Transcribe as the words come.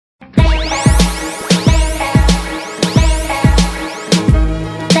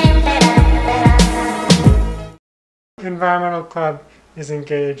Environmental Club is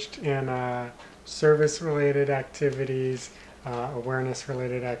engaged in service-related activities,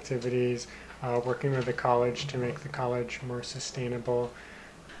 awareness-related activities, working with the college to make the college more sustainable.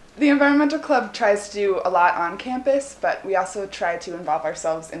 The Environmental Club tries to do a lot on campus, but we also try to involve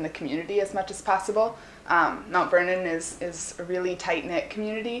ourselves in the community as much as possible. Mount Vernon is a really tight-knit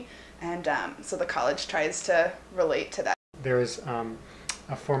community, and so the college tries to relate to that. There's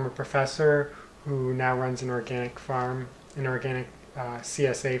a former professor who now runs an organic farm, an organic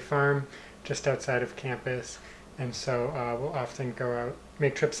CSA farm just outside of campus, and so we'll often go out,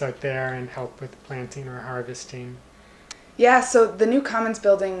 make trips out there and help with planting or harvesting. Yeah, so the new Commons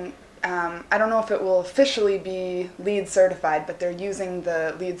building, I don't know if it will officially be LEED certified, but they're using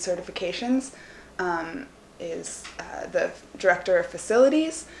the LEED certifications. Is the director of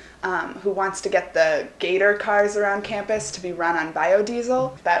facilities who wants to get the Gator cars around campus to be run on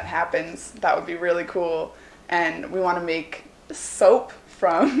biodiesel. If that happens, that would be really cool. And we want to make soap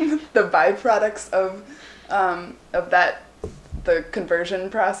from the byproducts of that, the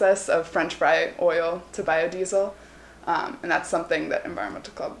conversion process of French fry oil to biodiesel. And that's something that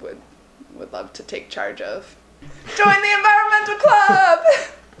Environmental Club would love to take charge of. Join the Environmental Club!